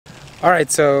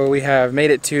Alright, so we have made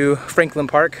it to Franklin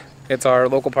Park. It's our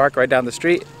local park right down the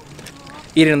street.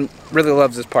 Eden really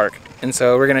loves this park, and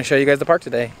so we're going to show you guys the park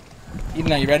today.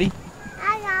 Eden, are you ready?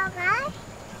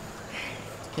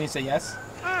 Can you say yes?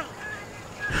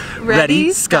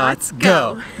 Ready, Scots,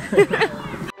 go!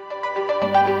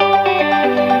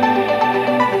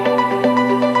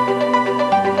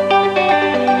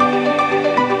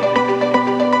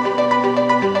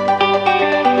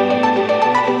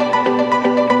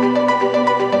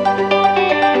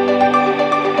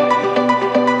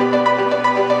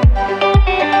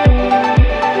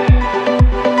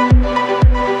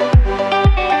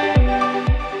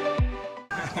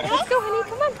 Let's go, honey,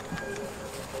 come on.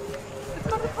 Let's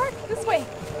go to the park. This way.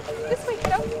 This way,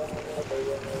 kiddo.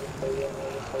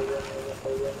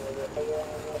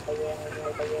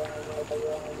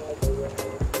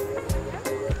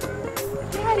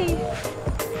 Daddy.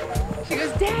 She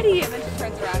goes, Daddy, and then she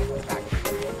turns around and comes back.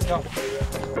 Let's go.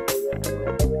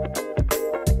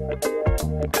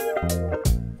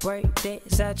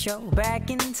 Birthdays that you're back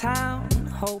in town,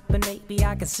 hoping maybe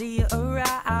I can see you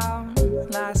around.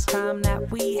 Last time that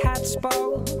we had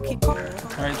spoke.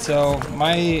 Alright, so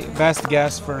my best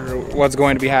guess for what's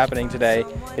going to be happening today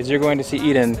is you're going to see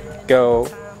Eden go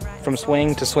from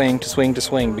swing to swing to swing to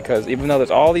swing, because even though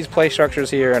there's all these play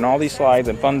structures here and all these slides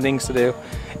and fun things to do,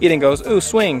 Eden goes, ooh,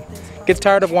 swing, gets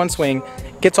tired of one swing,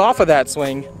 gets off of that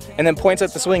swing, and then points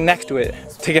at the swing next to it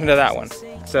to get into that one.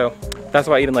 So that's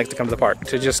why Eden likes to come to the park,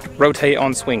 to just rotate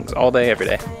on swings all day, every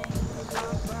day.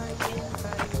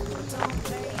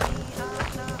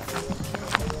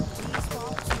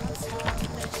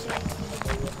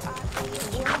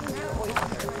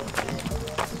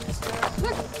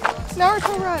 Look,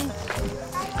 Naruto run.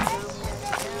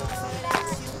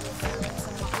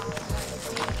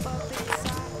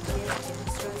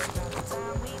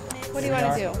 What do you want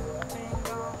to do?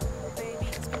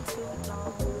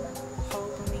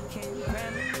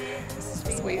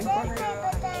 Just waiting for her.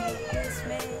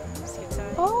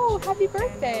 Oh, happy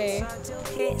birthday.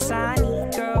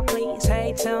 Girl, please,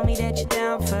 hey, tell me that you're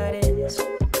down for this.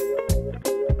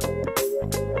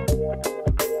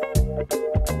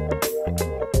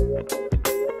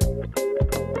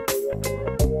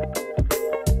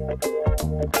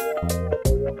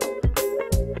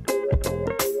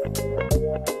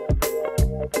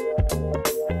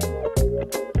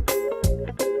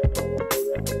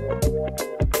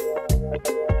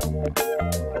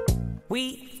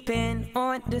 We've been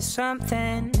on to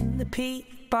something. The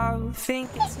people think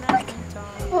it's nothing.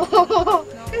 Oh,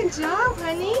 good job,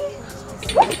 honey.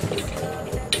 Oh,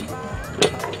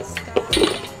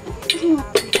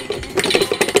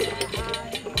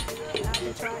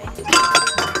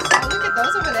 look at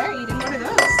those over there, Eden. What are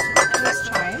those? Are those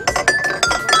chimes?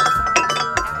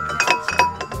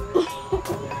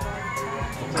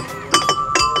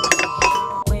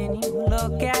 When you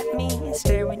look at me,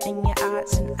 staring in your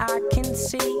eyes, and I can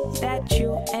see that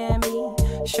you and me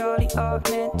surely are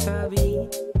meant to be.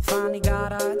 Finally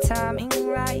got our timing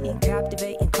right,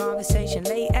 captivating conversation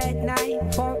late at night.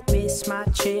 Won't miss my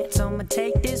chance, I'ma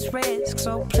take this risk.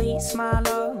 So please, my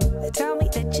love, tell me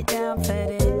that you're down for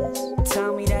this.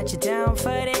 Tell me that you're down for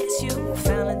this. You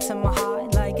fell into my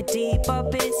heart like a deep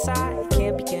up inside.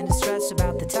 Can't begin to stress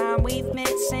about the time we've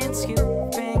missed since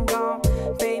you've been gone.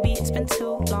 Baby, it's been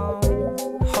too long.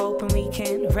 Hoping we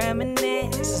can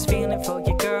reminisce. This feeling for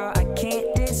you, girl, I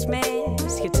can't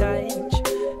dismiss your touch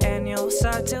and your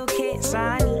subtle kiss.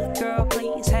 I need, girl,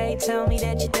 please, hey, tell me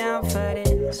that you're down for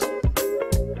this.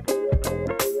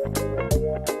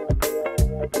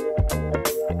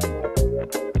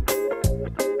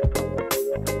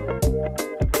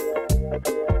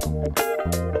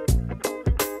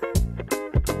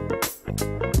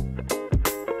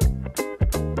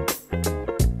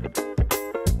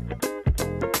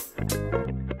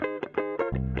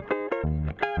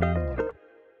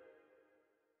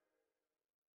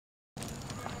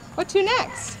 What to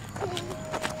next?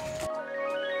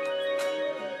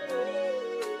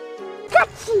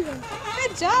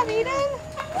 Good job, Eden.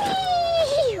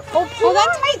 Oh, hold on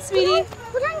tight, sweetie.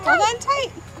 Hold on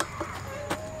tight.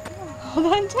 Hold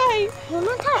on tight. Hold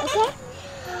on tight,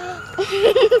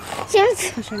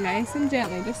 okay? Push her nice and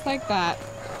gently, just like that.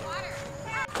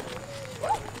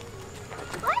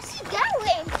 Where's she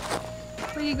going?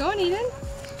 Where are you going, Eden?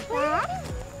 Dad?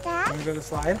 Dad? Want to go to the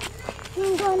slide? You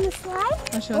can go on the slide?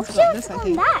 Oh, she wants to go up this, I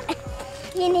think. That.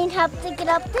 You need help to get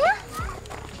up there?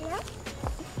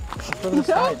 Go to the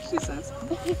slide. She says.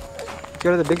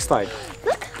 Go to the big slide.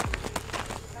 Look.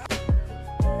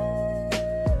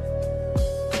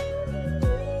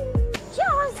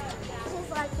 She's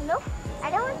like, nope, I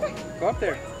don't want to. Go up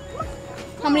there.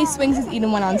 How many swings has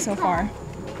Eden went on so far?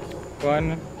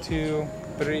 1, 2,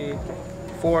 3,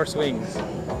 4 swings,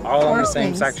 all on the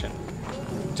same section.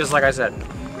 Just like I said,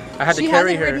 I had to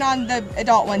carry her. She hasn't ridden on the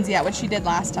adult ones yet, which she did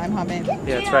last time, huh, babe?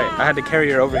 Yeah, that's right. I had to carry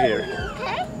her over here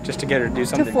just to get her to do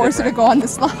something. To force her to go on the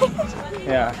slide.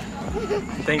 Yeah.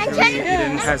 Thankfully,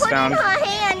 Eden has found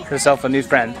herself a new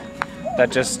friend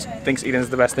that just thinks Eden's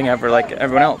the best thing ever, like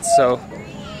everyone else. So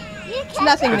it's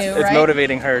nothing new, it's right?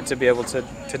 motivating her to be able to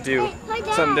do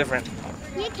something different.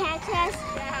 You catch us.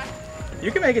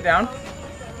 You can make it down.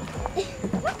 You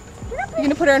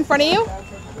gonna put her in front of you?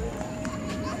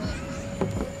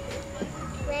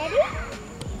 Ready,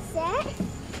 set,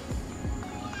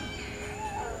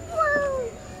 whoa.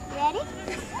 Ready?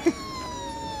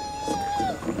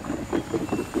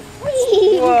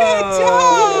 Whoa. Good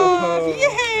job!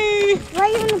 Yay! Where are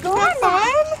you gonna go on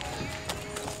Fun?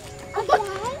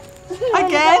 that?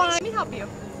 Again? Let me help you.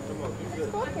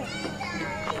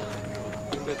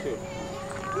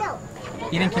 No.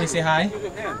 Eden, can you say hi?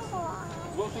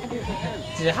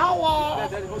 Say hi.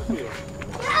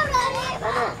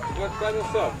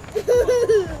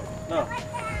 No.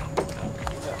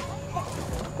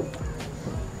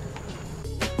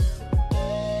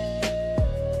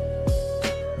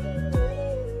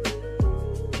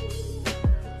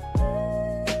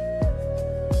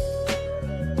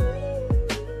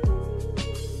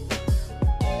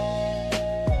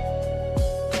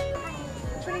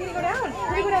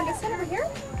 This one over here?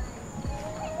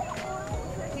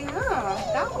 Yeah,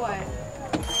 that one.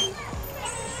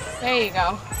 There you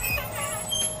go.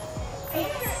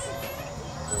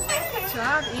 Good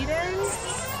job, Eden.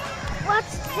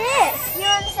 What's this? You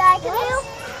want to say canoe?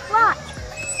 Watch.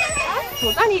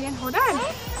 Hold on, Eden. Hold on.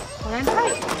 Hold on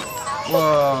tight.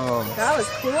 Whoa. That was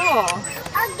cool.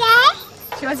 Okay.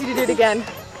 She wants you to do it again.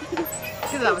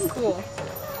 Because that was cool.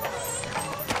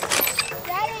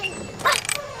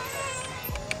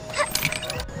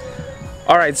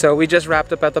 Alright, so we just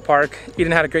wrapped up at the park.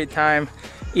 Eden had a great time.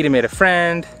 Eden made a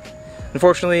friend.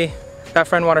 Unfortunately, that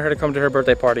friend wanted her to come to her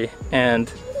birthday party,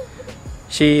 and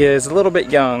she is a little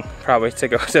bit young, probably, to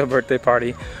go to a birthday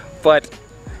party. But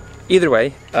either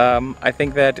way, I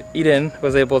think that Eden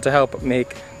was able to help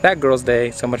make that girl's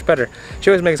day so much better. She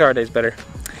always makes our days better.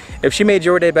 If she made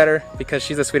your day better, because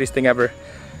she's the sweetest thing ever,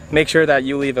 make sure that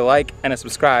you leave a like and a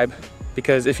subscribe,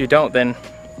 because if you don't, then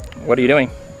what are you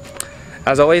doing?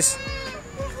 As always,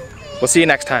 we'll see you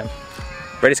next time.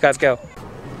 ReadyScottsGo.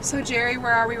 So Jerry,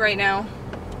 where are we right now?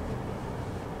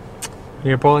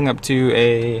 You're pulling up to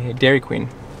a Dairy Queen.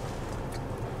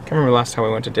 Can't remember the last time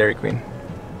we went to Dairy Queen.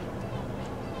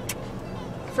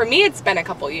 For me, it's been a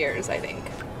couple years, I think.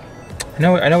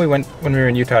 I know we went when we were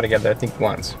in Utah together, I think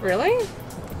once. Really?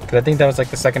 Because I think that was like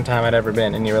the second time I'd ever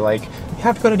been, and you were like, you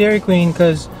have to go to Dairy Queen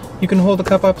because you can hold the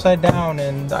cup upside down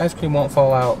and the ice cream won't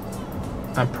fall out.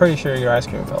 I'm pretty sure your ice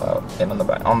cream fell out and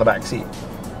on the back seat.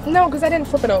 No, because I didn't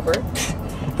flip it over.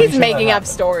 He's making up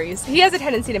stories. He has a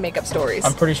tendency to make up stories.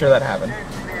 I'm pretty sure that happened.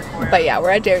 But yeah,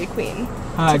 we're at Dairy Queen.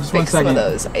 Hi, just one Fix some second.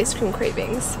 of those ice cream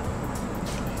cravings.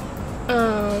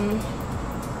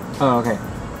 Oh, okay.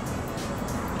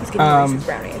 He's getting the Reese's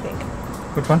brownie, I think.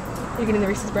 Which one? You're getting the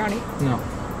Reese's brownie? No.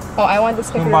 Oh, I want the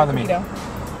Snickers. Don't bother me.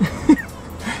 Cookie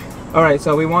dough. Alright,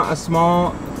 so we want a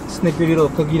small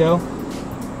Snickerdoodle cookie dough.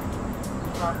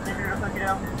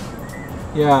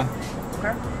 Yeah.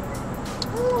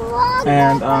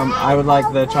 And I would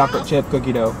like the chocolate chip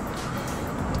cookie dough.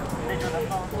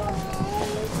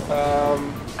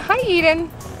 Hi, Eden.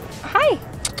 Hi.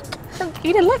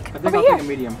 Eden, look. I think over I'll here. take a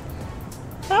medium.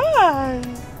 Hi.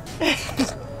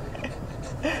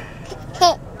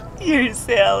 You're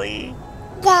silly.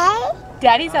 Dad?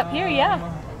 Daddy's up here, yeah.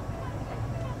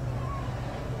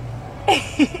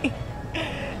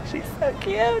 She's so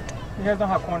cute. You guys don't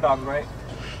have corn dogs, right?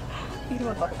 Eden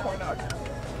would love a corn dog.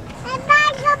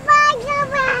 Goodbye, goodbye,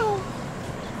 goodbye.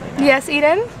 Yes,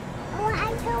 Eden?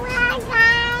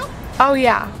 Goodbye. Oh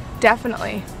yeah,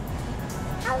 definitely.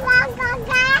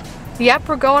 Goodbye. Yep,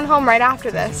 we're going home right after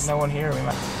There's this. no one here. We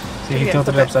might. See, You he can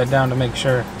tilted it flip it. upside down to make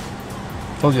sure.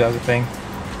 Told you that was a thing.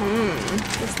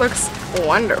 This looks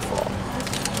wonderful.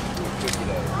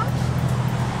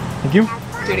 Thank you.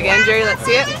 Do it again, Jerry. Let's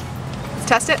see it. Let's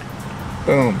test it.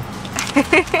 Boom.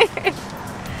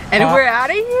 And Pop, we're out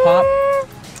of here.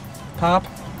 Pop,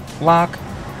 lock.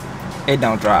 It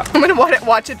don't drop. I'm gonna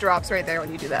watch it drops right there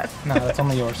when you do that. No, that's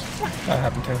only yours. That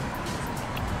happened too.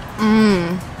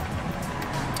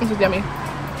 This is yummy.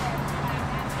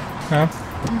 Huh?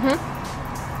 Mm-hmm.